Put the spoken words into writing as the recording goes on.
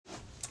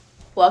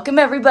Welcome,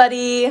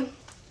 everybody.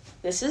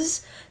 This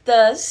is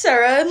the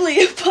Sarah and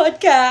Leah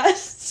podcast.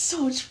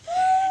 So much fun.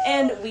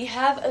 And we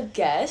have a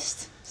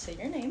guest. Say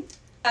your name.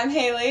 I'm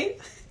Hailie.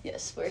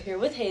 Yes, we're here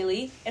with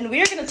Hailie. And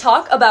we are going to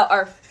talk about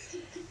our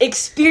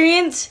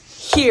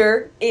experience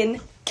here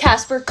in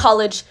Basper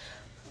College.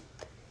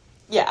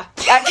 Yeah.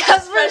 At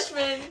Basper.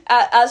 Freshman.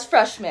 As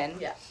freshmen.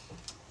 Yeah.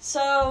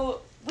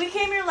 So, we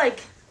came here like...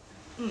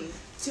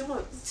 2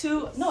 months.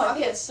 I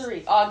think it's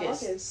 3.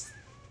 August.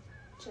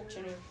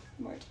 January,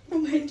 March.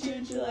 May,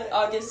 June, July,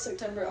 August,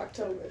 September,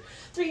 October.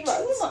 3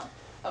 months. 2 months.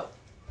 Oh.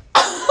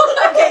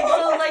 Okay,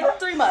 so like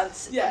 3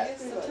 months. Yeah.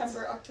 August,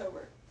 September,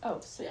 October. Oh,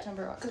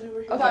 September, October. Because we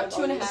were here About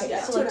for 2.5,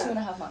 yeah. So like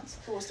 2.5 months.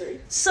 Almost 3.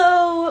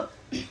 So,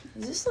 is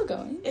this still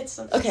going? It's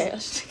Okay, I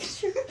was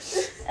just making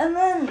sure. And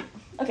then,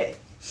 okay.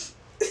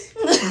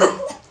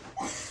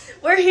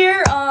 We're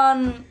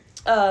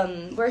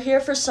here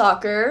for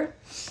soccer.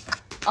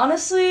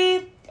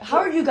 Honestly, how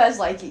are you guys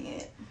liking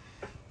it?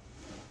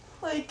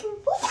 Like,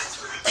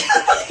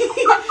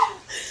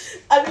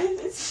 I mean,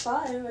 it's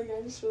fine. Like,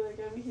 I just feel like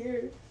I'm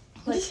here.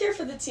 I'm just here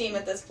for the team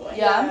at this point.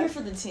 Yeah, I'm here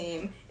for the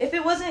team. If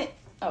it wasn't,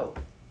 I was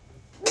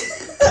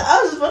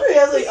just wondering.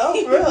 I was like,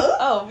 oh, bro.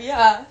 oh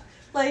yeah.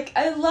 Like,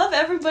 I love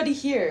everybody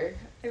here.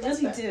 I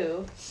That's really fair.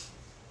 do.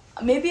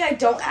 Maybe I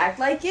don't act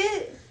like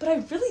it, but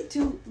I really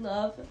do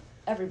love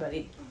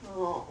everybody.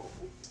 Oh.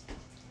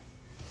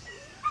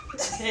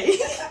 Hey.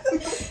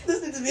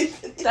 This needs to be a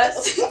video.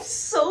 That's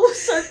so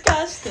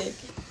sarcastic.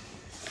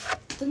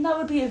 Then that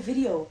would be a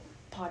video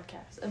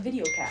podcast. A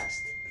video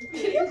cast.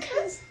 Video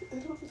cast? I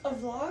don't A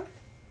vlog?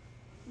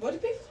 Would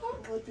it be a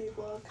vlog? Would be a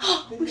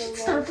vlog. We should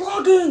start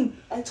vlogging!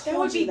 I told That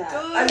would you be that.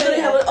 good. I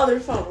literally have another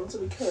phone, so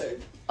we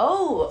could.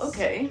 Oh,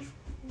 okay.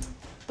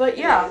 But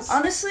yeah, Yes.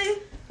 honestly,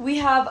 we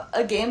have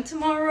a game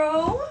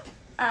tomorrow.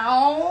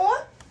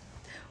 Ow.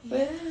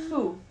 With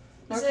who?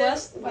 Is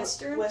Northwest? it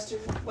Western?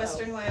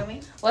 Western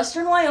Wyoming.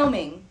 Western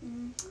Wyoming.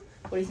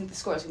 What do you think the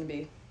score is going to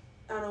be?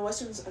 I don't know.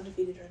 Western's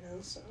undefeated right now,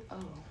 so. Oh.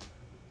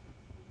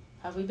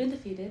 Have we been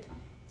defeated?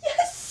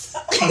 Yes!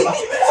 We've been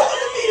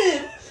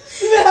undefeated!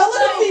 We've been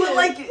hella undefeated! But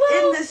like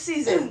in this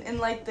season, in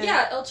like the...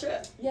 Yeah, El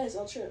Trip. Yes,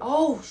 I'll trip.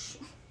 Oh,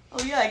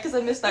 oh yeah, because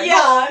I missed that.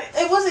 Yeah,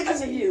 it wasn't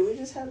because of you. We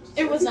just had.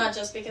 It was not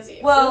just because of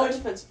you. Well- Our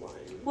defensive line.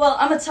 Well,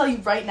 I'm going to tell you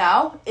right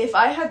now, if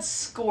I had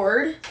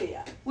scored,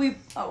 Yeah. we... we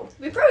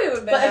probably would have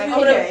been But if back. you,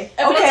 okay,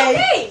 But it's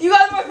okay. you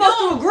guys were supposed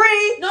to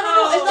agree.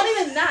 No. It's not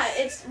even that.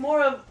 It's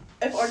more of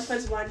if our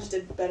defensive line just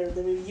did better,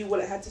 then maybe you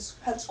wouldn't have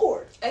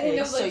scored. I think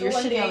it was so like you're the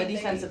one shitting on the day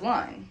defensive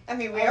line. I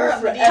mean, we Oh, are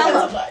on the forever. defensive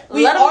Tell 'em. line.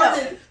 We Let 'em are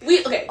know.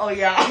 okay. Oh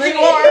yeah, We you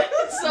are.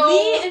 So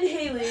Me and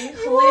Hailie,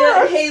 You Leah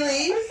are. and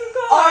Hailie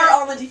are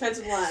on the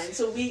defensive line,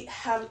 so we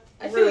have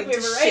I feel really like we to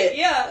were right. shit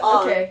Yeah.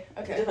 on Okay,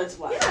 the okay. defensive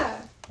line.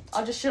 Yeah.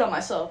 I'll just shit on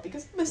myself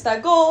because I missed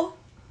that goal.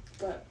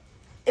 But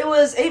It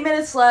was 8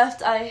 minutes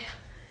left. It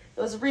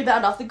was a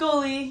rebound off the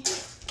goalie.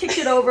 Kicked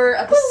it over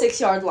at the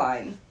 6-yard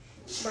line.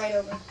 Right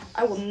over.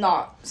 I will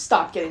not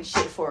stop getting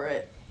shit for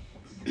it.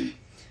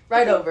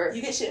 Right over.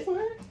 you get shit for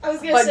it? I was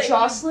gonna But say.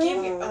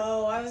 Jocelyn?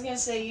 I was gonna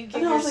say you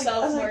give No, I was like-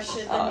 yourself I was more like,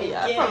 shit than Oh you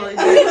yeah, I get. probably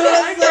I did. was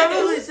I like,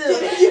 probably giving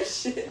did. you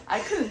shit. I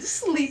couldn't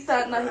sleep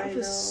that night. I It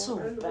was know, so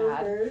I bad.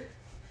 remember.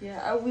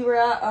 Yeah, we were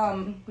at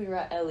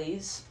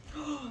Ellie's.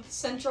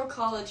 Central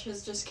College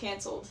has just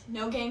canceled.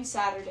 No game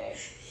Saturday.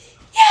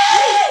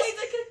 Yes!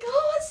 They're gonna go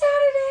on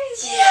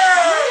Saturdays.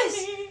 Yes!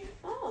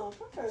 Oh,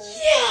 fuck.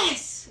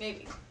 Yes!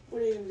 Maybe.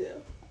 What are you gonna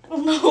do? I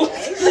don't know. Let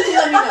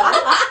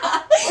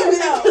me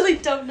know. I really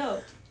don't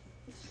know.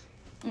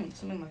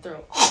 Something in my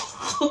throat.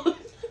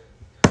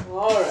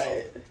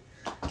 Alright.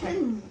 Okay.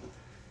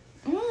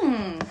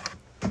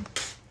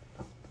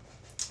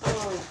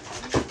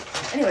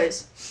 Oh.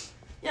 Anyways,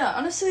 yeah,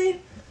 honestly,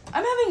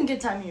 I'm having a good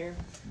time here.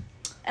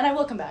 And I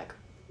will come back.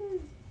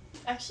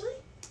 Actually,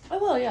 I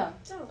will, yeah.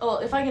 no. Well,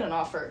 if I get an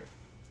offer.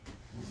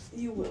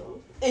 You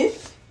will.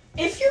 If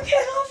you get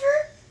an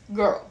offer,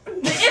 Girl.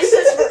 the ifs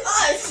is for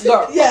us.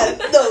 Girl.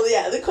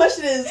 Yeah, the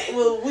question is,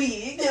 will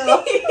we get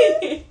off?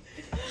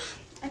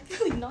 I'm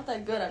really not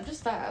that good. I'm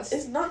just fast.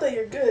 It's not that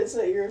you're good, it's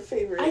that you're a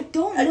favorite. I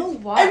don't know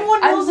why.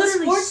 Everyone knows I'm that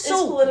literally sports is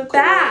so political.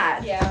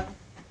 bad. Yeah.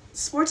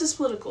 Sports is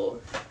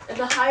political. And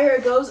the higher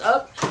it goes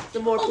up, the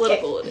more Okay.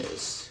 political it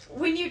is.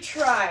 When you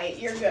try,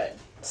 you're good.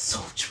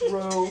 So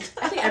true.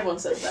 I think everyone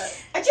says that.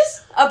 I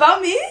just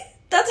About me?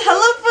 That's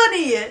hella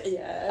funny.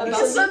 Yeah.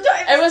 because sometimes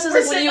everyone says we're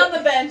like, when sitting you- on the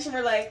bench and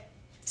we're like,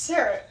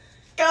 Sarah,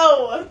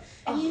 go.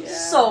 Oh, Yeah.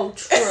 So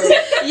true.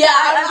 Yeah,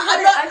 I don't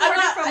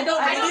I don't know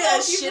if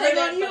you've heard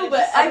shitting on it, you, but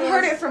but I've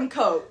heard everyone- it from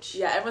Coach.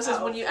 Yeah, everyone says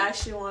Oh. when you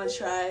actually want to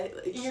try,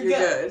 like, You're you're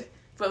good. good.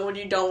 But when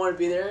you don't want to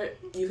be there,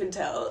 you can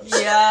tell.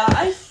 Yeah,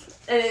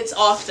 And it's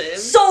often.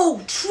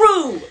 so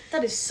true.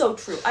 That is so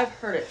true. I've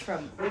heard it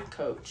from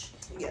Coach.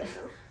 Yeah,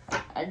 no.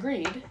 I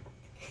agreed.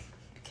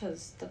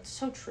 Because that's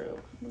so true.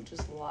 I don't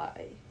just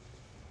lie.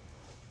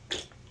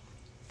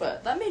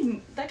 But that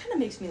kind of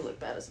makes me look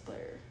bad as a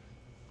player.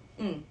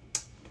 And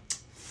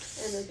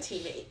a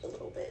teammate a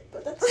little bit,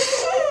 but that's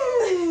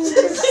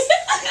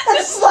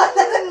Just let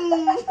it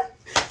know.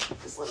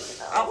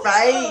 All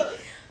right.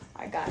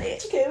 I got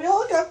it. Okay, we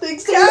all got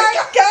things. Yeah,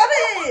 I got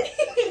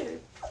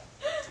it.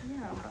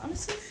 Yeah, but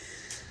honestly,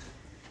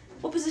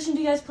 what position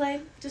do you guys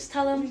play? Just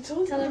tell them.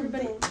 Tell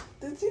everybody.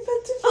 The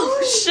defensive.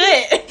 Oh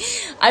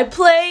shit! I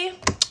play.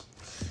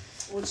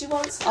 What you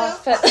want to know?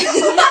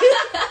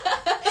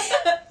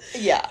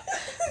 Yeah,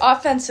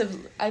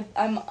 offensive.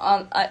 I'm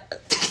on. Wow.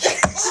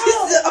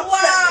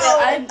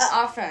 I'm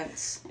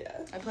offense. Yeah.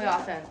 I play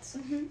offense.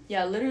 Mm-hmm.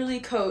 Yeah, literally,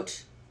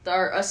 coach,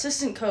 our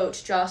assistant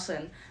coach,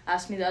 Jocelyn,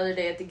 asked me the other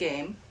day at the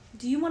game,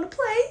 do you want to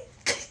play?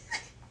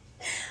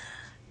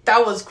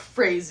 That was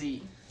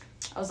crazy.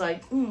 I was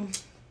like, No.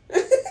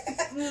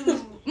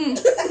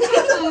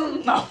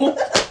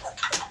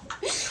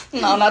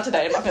 No, not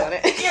today. I'm not feeling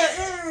it.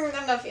 Yeah,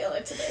 I'm not feeling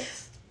it today.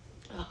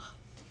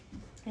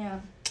 Yeah.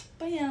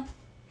 But yeah.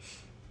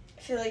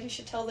 I feel like you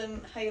should tell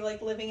them how you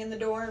like living in the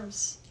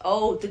dorms.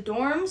 Oh, the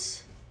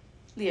dorms?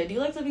 Leah, do you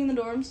like living in the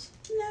dorms?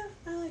 Yeah,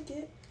 I like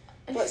it.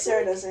 But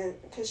Sarah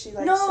doesn't, because she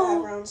likes No. to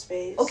have her own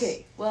space.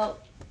 Okay, well,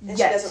 And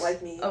yes. she doesn't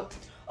like me.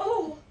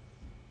 Oh.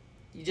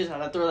 You just had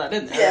to throw that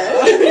in there.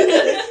 Yeah.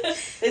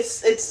 it's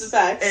the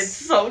facts. It's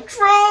so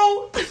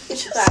true.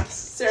 It's the facts.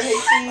 Sarah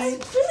hates me.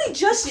 Really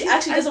just She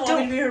actually doesn't want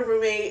me to be her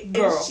roommate.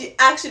 Girl. And she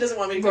actually doesn't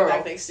want me to Girl. come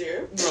back next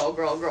year.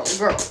 Girl.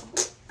 Because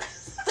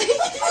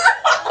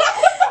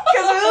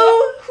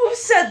who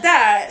said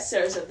that?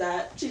 Sarah said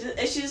that. She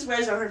just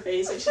wears it on her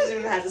face. Like, she doesn't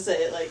even have to say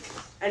it. Like,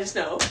 I just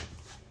know.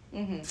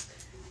 Mm-hmm.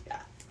 Yeah.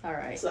 All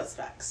right. So that's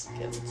facts.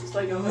 Okay, just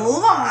let you know.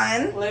 Move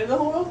on. Let the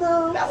whole world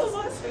know. That was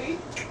last week.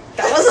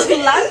 That was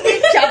last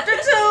week,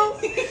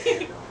 chapter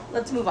 2.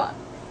 Let's move on.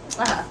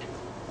 Uh-huh.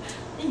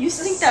 You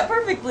synced that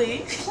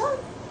perfectly.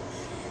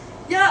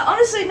 Yeah,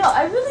 honestly, no,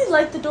 I really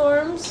like the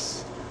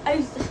dorms.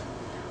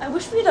 I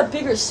wish we had a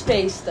bigger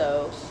space,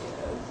 though.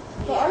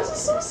 But ours is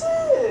so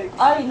sick.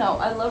 I know,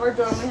 I love our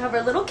dorm. We have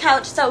our little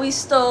couch that we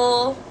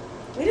stole.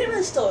 We didn't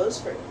really steal it. It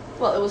was free.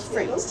 Well, it was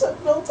free. Yeah,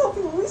 don't tell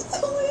people we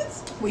stole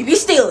it. We be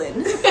stealing.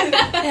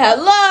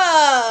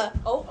 Hello.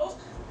 Oh.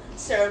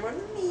 Sarah more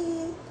than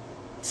me.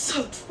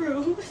 So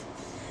true.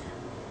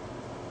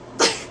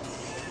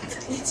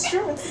 It's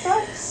true. It's the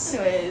facts.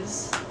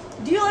 Anyways,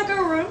 do you like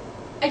our room?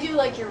 I do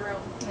like your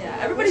room. Yeah,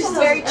 everybody tells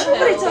very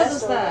everybody chill.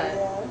 tells us that.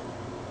 Yeah,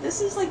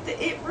 This is like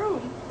the it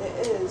room.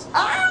 it is.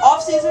 Ah!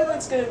 Off season,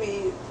 it's gonna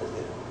be.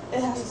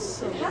 It has to be.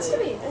 So It has to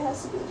be. It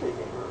has to be the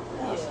pregame room.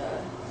 It has to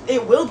be. Yeah.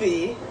 It will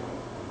be.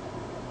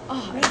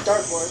 Oh, Maybe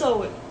dartboard.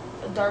 So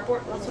a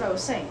dartboard. That's what I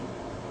was saying.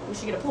 We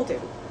should get a pool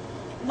table.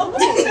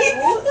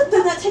 Oh,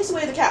 then that takes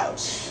away the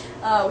couch.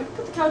 We can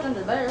put the couch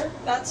under there.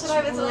 That's what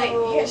I was like.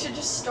 You should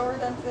just store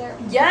it up there.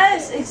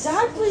 Yes,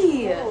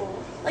 exactly. Oh.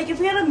 Like if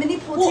we had a mini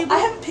pool Well, table. I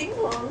have ping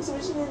pong, so we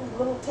just need a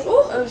little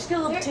table. Oh, just get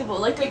a little There- table,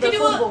 like we the could do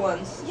foldable a-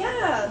 ones,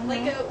 Yeah,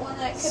 like a one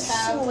that could have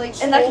So like.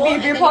 And that could be a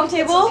pool, beer and pong then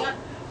you could table? put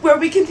something where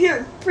we can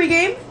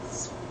pregame. on-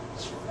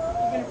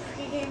 You're gonna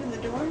pregame in the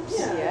dorms?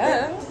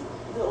 Yeah.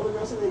 The older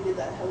girls said they did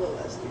that hello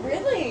last year.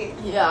 Really?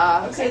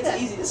 Yeah. Okay,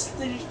 it's easy.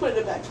 They just put it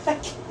in a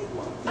backpack.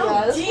 Oh,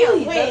 that's damn,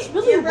 really, wait, that's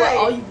really you're what right.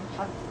 all you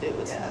have to do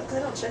is Yeah, because I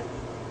don't check.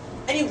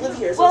 And you live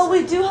here, so Well,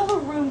 it's we do have a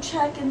room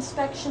check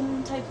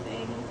inspection type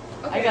thing.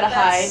 Okay, I gotta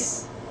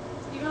that's-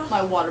 You gotta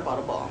My water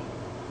bottle bomb.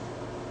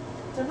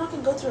 they're not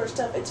gonna go through our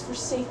stuff. It's for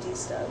safety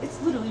stuff.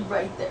 It's literally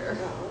right there.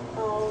 No.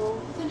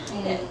 Oh. then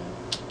hide it.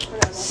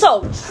 Whatever.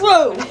 So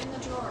true. Put it in the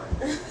drawer.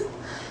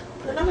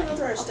 They're not gonna go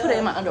through our I'll stuff. put it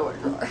in my underwear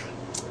drawer.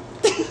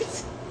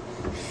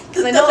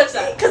 Because Don't touch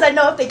that. I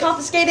know if they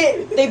confiscate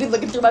it, they'd be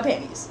looking through my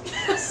panties.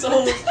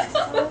 So true.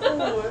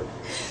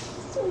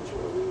 So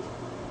true.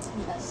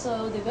 Yeah,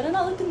 so they better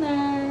not look in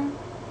there.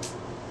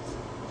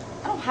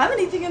 I don't have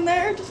anything in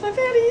there, just my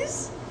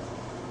panties.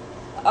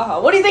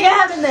 What do you think I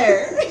have in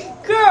there?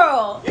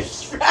 Girl! Your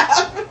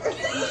strap.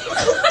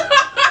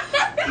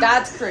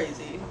 That's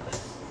crazy.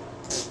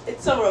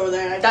 It's somewhere over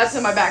there. That's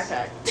in my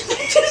backpack.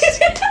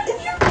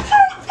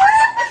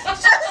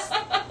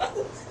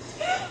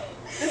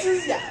 This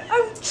is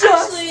I'm just...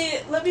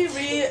 actually. Let me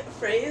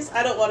rephrase.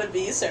 I don't want to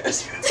be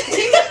Sarah's roommate.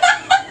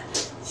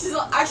 She's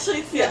actually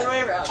it's the other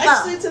way around.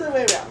 Actually, it's the other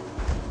way around.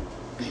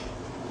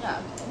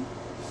 Yeah, okay.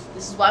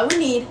 This is why we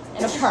need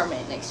an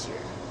apartment next year.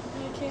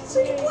 So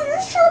you can pull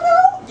your shirt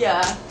out.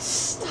 Yeah.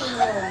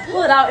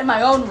 Pull it out in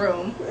my own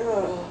room.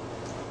 Oh.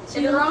 So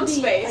In you your don't own have to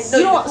be- space. I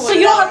You know don't, you so pull you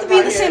it don't out have to be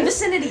in the here. same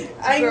vicinity.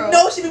 I girl.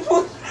 know she be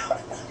pulling it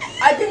out.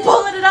 I've been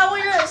pulling it out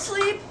when you're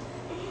asleep.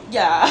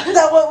 Yeah. Is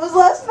that what was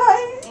last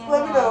night?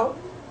 Let me Uh-huh. know.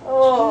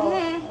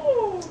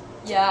 Oh. Mhm.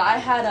 Yeah, I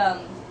had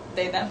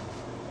they them.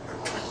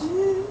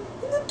 In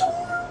the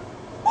door.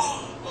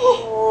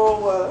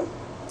 Oh.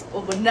 Oh,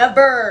 would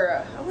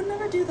never. I would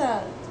never do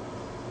that.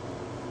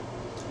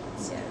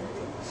 Yeah.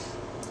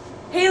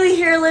 Hailie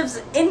here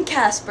lives in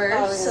Casper,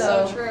 Oh, yeah.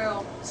 so So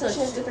true. So she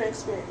has she- different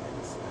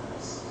experience than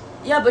us.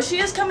 yeah, but she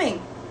is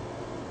coming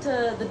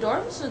to the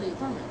dorms or the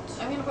apartment.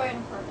 I'm gonna buy an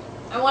apartment.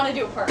 I want to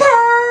do apartment.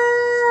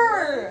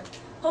 Brrr!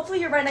 Hopefully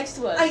you're right next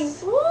to us. I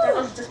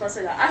was just about to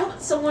say that. I hope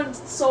someone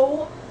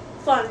so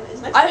fun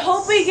is next I to us.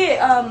 hope we get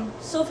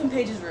Soph and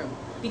Paige's room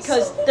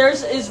because Soph and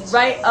theirs is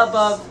right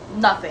above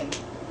nothing.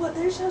 But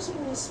there's have so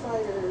many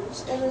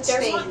spiders, and it's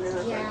There's stained one. in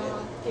the Yeah,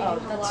 apartment. they Oh, do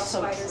have a lot of that's so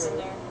spiders in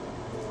true. there.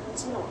 Yeah,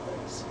 so we don't want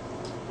those.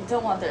 We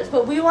don't want theirs,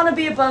 but we want to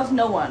be above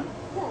no one.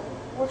 Yeah.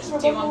 We're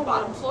Do you want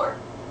bottom floor?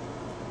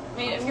 I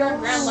mean, if you're on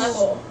ground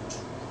level.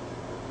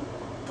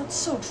 That's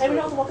so true. And we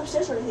don't have to walk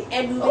upstairs or anything.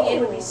 And moving in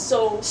would be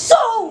so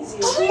so easy.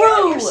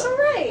 true. You're so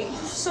right.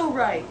 So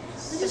right. I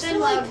But just then feel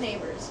loud like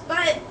neighbors.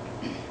 But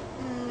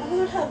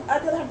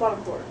I'd rather have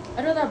bottom floor.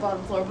 I'd rather have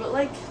bottom floor, but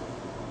like,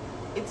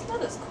 it's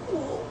not as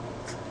cool.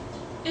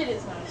 it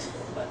is nice.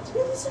 But It's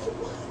really second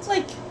what? It's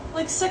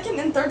like second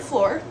and third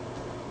floor.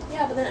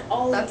 Yeah, but then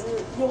That's-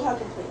 you'll have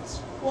complaints.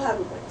 We'll have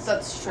complaints.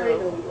 That's I already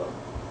know true. we will.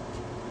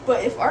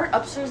 But if our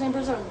upstairs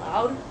neighbors are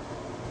loud,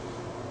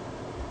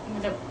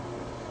 I'm gonna.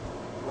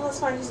 Well, that's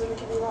fine because then we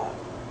can be loud.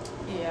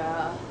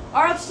 Yeah.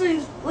 Our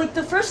upstairs, like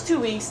the first 2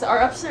 weeks, our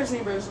upstairs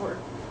neighbors were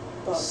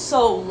But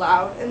so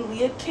loud, and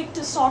Leah kicked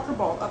a soccer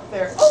ball up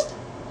there. Oh!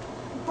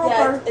 Broke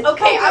Yeah, her. it's-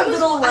 okay, broke her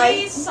little I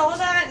leg. saw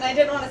that and I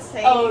didn't want to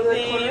say oh, the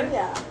anything. corner,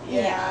 yeah.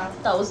 Yeah.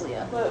 That was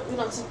Leah. But we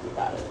don't speak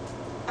about it.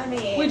 I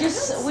mean, We I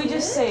just don't see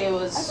it. say it I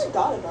was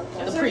forgot about the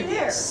that. was already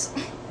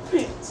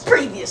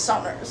previous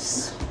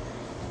owners.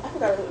 I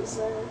forgot it was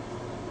there.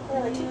 I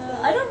gotta keep Yeah,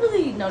 that. I don't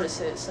really notice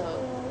it, so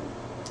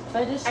if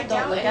I just I don't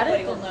doubt look at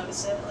anybody it, will then,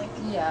 notice it. Like,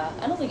 yeah,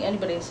 I don't think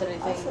anybody said I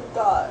anything,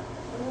 forgot.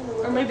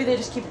 or maybe they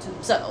just keep it to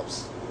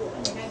themselves. I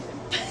Yeah. think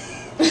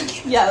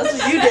I Yeah, that's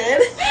what you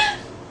did.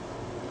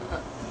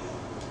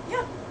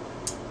 Yeah,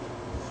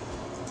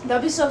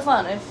 that'd be so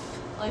fun if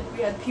like we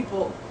had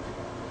people.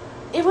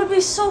 It would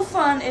be so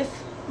fun if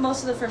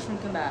most of the freshmen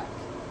come back.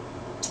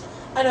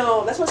 I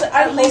know. That's what I said.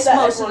 I At hope least that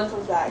most of everyone the-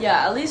 comes back.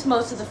 Yeah, at least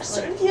most of the.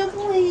 Certain people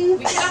can leave.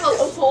 We can have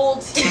a full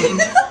team.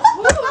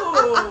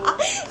 Ooh.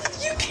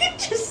 You can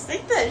just say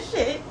that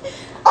shit.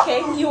 Okay,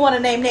 you want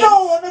to name names?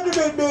 No, I'm not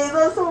gonna name names.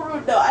 That's so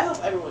rude. No, I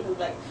hope everyone comes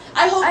back.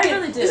 I hope. I it-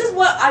 really do. This is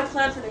what I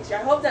plan for next year.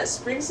 I hope that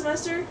spring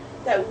semester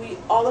that we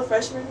all the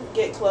freshmen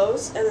get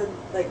close and then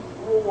like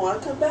we'll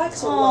want to come back.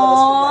 So a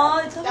lot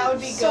of us come back. Aw, That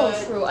would be so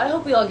good. true. I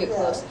hope we all get Yeah.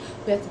 close.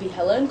 We have to be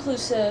hella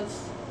inclusive.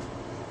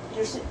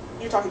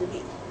 You're talking to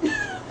me.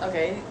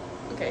 Okay,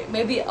 okay.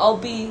 Maybe I'll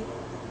be.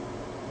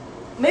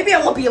 Maybe I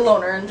won't be a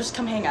loner and just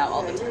come hang out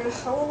all the Yeah, time. you're a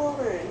hell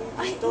loner. and you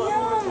I don't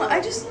have more am. time. I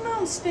just need my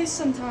own space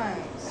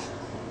sometimes.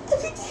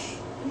 every day.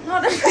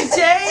 Not every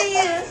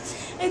day.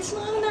 It's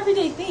not an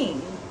everyday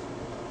thing.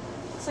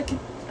 It's like an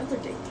other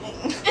day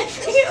thing.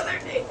 Every other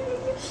day.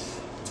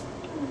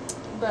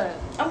 But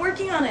I'm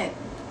working on it.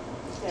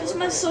 Yeah, Just we're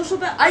my doing it. social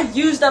I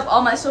used up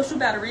all my social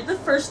battery the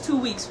first 2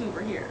 weeks we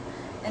were here.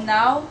 And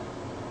now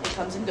it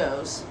comes and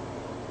goes.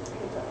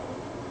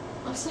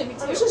 Honestly, me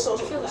too. I'm just a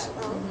social I feel that.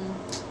 person.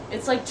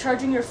 It's like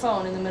charging your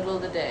phone in the middle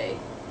of the day.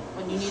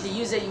 When you need to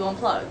use it, you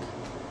unplug.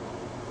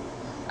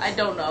 I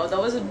don't know. That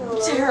was a No,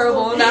 that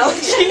terrible was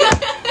analogy.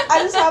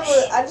 I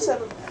just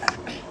have a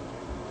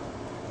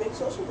big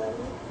social battery.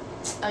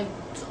 I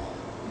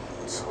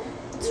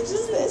Yours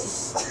is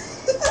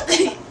this.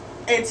 don't.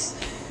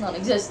 It's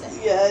non-existent.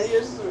 Yeah,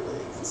 yours is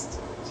really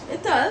existent.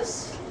 It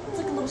does. It's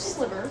like a little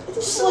sliver. It's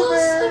a Just a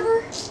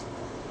little sliver.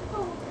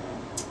 Oh.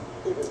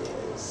 It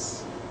really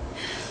is.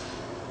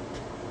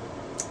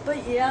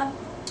 But yeah.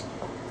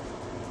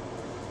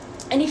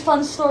 Any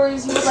fun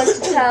stories you would like to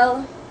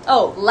tell?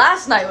 Oh,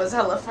 last night was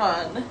hella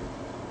fun.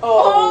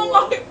 Oh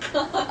my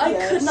god. I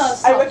yes. could not I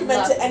stop recommend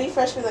laughing. to any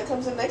freshman that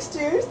comes in next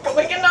year, Go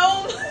make a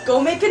gnome. Go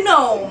make a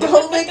gnome.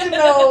 go make a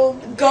gnome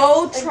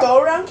Go and try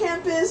go around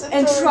campus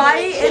and try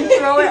and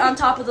throw it on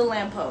top of the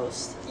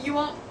lamppost. You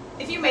won't.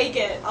 If you make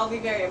it, I'll be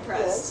very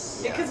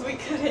impressed. Yes. Because we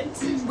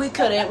couldn't. We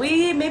couldn't.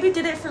 We maybe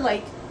did it for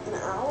like an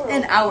hour.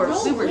 an hour.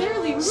 No, we were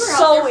literally, we were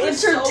so out there for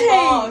so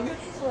entertained. long.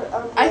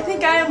 I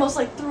think I almost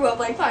like threw up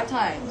like 5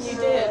 times. You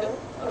did.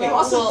 Okay, You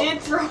also well,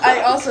 did throw.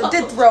 I also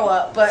did throw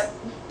up, but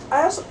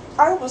I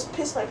almost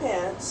pissed my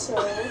pants. So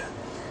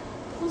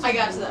I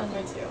got to that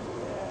point too.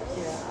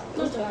 yeah, it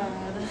was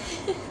bad.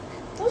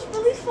 That was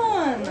really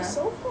fun. it was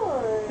so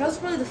fun. That was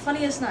probably the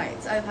funniest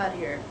nights I've had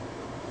here.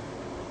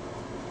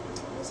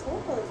 It was so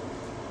fun.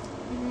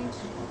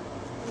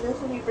 You know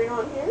who we bring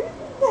on here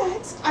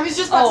next? I was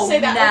just about Oh, to say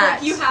that. I was Nat.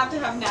 like, you have to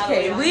have Natalie.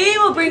 Okay, on. we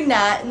will bring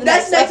Nat in the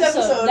That's next next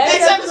episode. episode. Next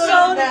Next episode,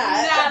 episode,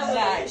 Nat.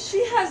 Nat.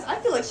 She has. I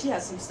feel like she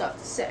has some stuff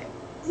to say.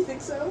 You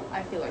think so?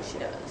 I feel like she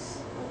does.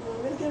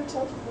 I'm gonna get her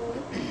talking more.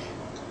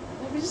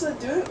 Maybe just like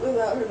do it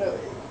without her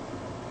knowing.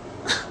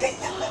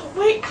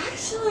 Wait,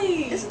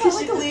 actually, Isn't that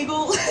like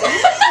illegal?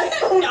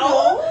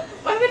 no.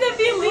 Why would that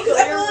be illegal?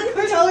 I feel like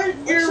we tell her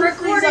You're she'll freeze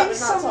recording up and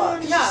not talk.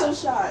 someone. She's Yeah. so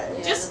shy.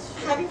 Yeah. Just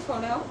have your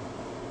phone out.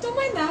 Don't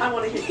mind that. I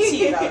want to hear you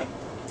see it out.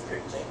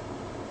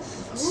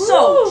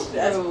 So Woo!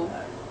 That's true.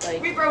 bad.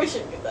 Like We probably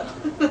should get that.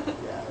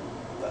 Yeah.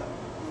 But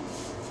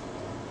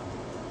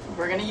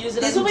we're gonna use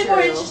it these as will be more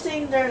material.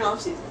 interesting during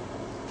off season.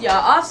 Yeah,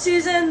 off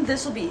season.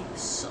 This will be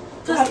so.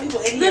 We'll have people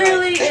in here,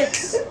 Literally, like-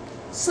 it's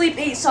sleep,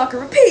 eat, soccer,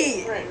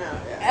 repeat. right now.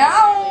 Yeah.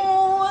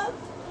 Ow!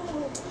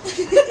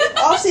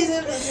 Off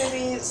season is gonna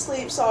be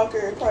sleep,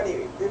 soccer,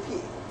 party,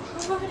 repeat.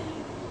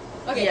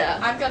 Okay, Yeah.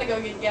 I'm gonna go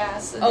get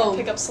gas and Oh. then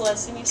pick up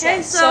Celeste and you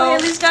Okay, so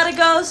Hailey's gotta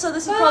go, so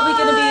this is probably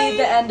gonna be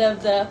the end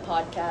of the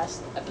podcast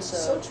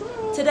episode So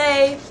true.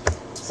 today.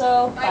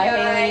 So, bye,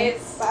 Hailey.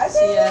 Bye,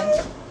 See ya.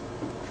 babe.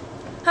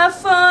 Have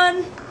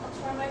fun.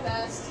 I'll try my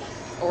best.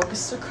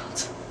 Orchestra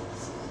concert.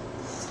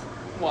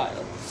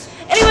 Wild.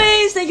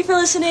 Anyways, thank you for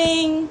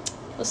listening.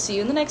 We'll see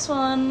you in the next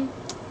one.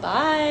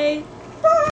 Bye.